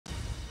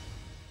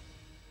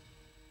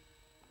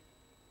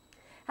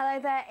Hello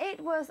there.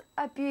 It was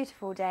a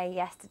beautiful day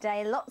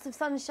yesterday. Lots of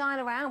sunshine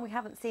around. We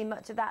haven't seen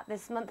much of that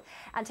this month,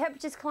 and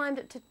temperatures climbed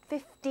up to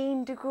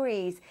 15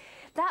 degrees.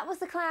 That was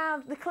the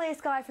clear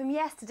sky from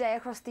yesterday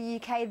across the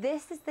UK.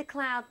 This is the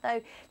cloud,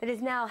 though, that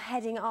is now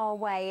heading our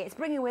way. It's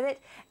bringing with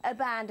it a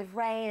band of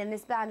rain, and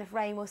this band of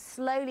rain will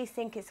slowly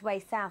sink its way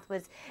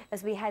southwards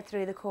as we head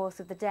through the course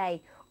of the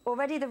day.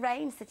 Already the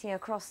rain sitting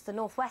across the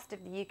northwest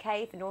of the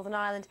UK, for Northern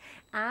Ireland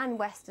and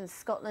western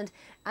Scotland,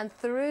 and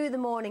through the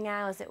morning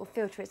hours it will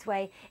filter its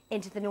way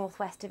into the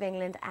northwest of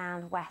England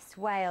and West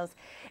Wales.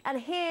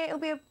 And here it will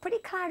be a pretty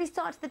cloudy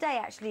start to the day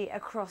actually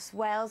across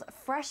Wales.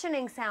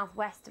 Freshening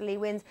southwesterly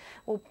winds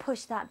will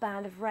push that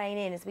band of rain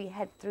in as we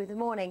head through the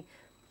morning.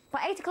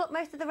 By 8 o'clock,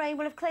 most of the rain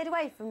will have cleared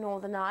away from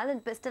Northern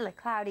Ireland, but still a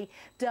cloudy,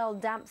 dull,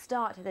 damp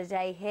start to the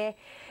day here.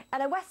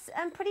 And a west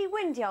and pretty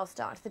windy old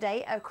start to the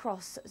day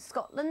across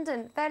Scotland,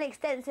 and fairly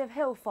extensive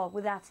hill fog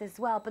with that as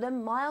well, but a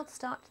mild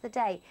start to the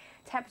day.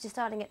 Temperature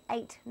starting at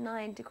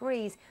 8-9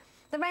 degrees.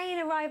 The rain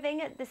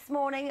arriving this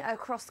morning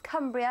across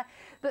Cumbria,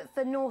 but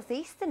for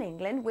northeastern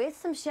England, with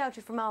some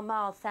shelter from our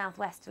mild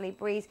southwesterly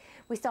breeze,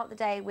 we start the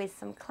day with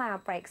some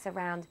cloud breaks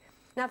around.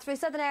 Now, through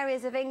southern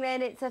areas of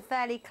England, it's a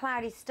fairly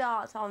cloudy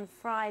start on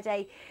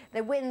Friday.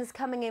 The winds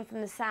coming in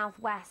from the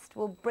southwest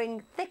will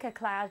bring thicker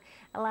cloud,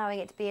 allowing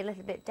it to be a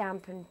little bit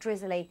damp and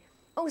drizzly.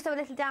 Also a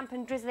little damp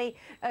and drizzly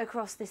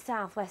across the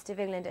southwest of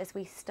England as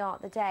we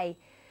start the day.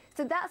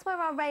 So that's where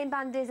our rain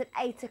band is at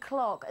 8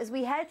 o'clock. As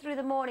we head through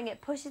the morning, it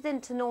pushes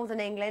into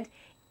northern England,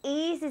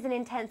 eases in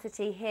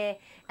intensity here,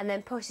 and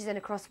then pushes in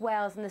across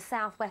Wales and the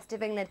southwest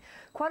of England.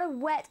 Quite a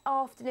wet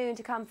afternoon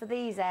to come for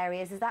these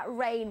areas as that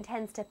rain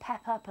tends to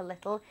pep up a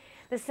little.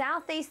 The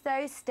southeast,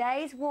 though,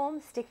 stays warm,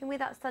 sticking with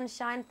that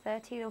sunshine,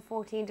 13 or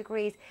 14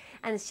 degrees,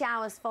 and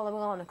showers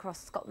following on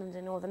across Scotland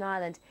and Northern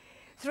Ireland.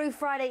 Through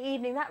Friday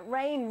evening, that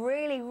rain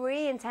really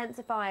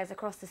re-intensifies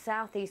across the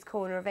southeast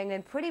corner of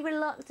England, pretty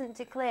reluctant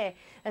to clear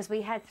as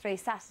we head through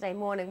Saturday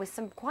morning with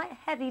some quite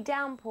heavy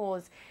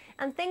downpours.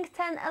 And things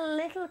turn a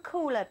little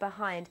cooler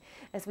behind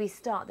as we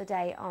start the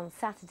day on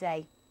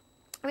Saturday.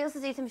 We also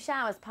see some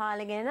showers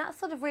piling in, and that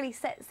sort of really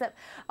sets up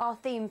our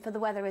theme for the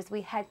weather as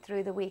we head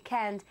through the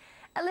weekend.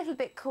 A little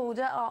bit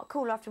cooler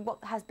after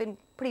what has been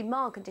pretty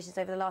mild conditions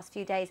over the last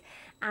few days,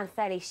 and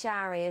fairly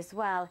showery as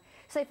well.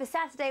 So for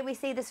Saturday, we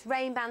see this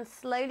rain band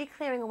slowly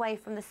clearing away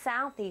from the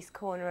southeast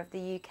corner of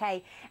the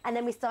UK, and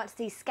then we start to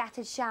see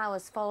scattered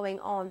showers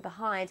following on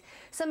behind.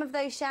 Some of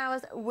those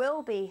showers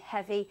will be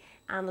heavy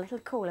and a little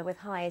cooler with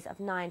highs of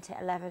 9 to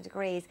 11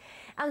 degrees.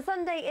 And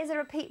Sunday is a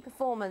repeat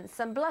performance,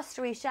 some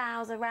blustery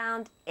showers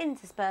around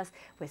interspersed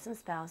with some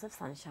spells of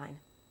sunshine.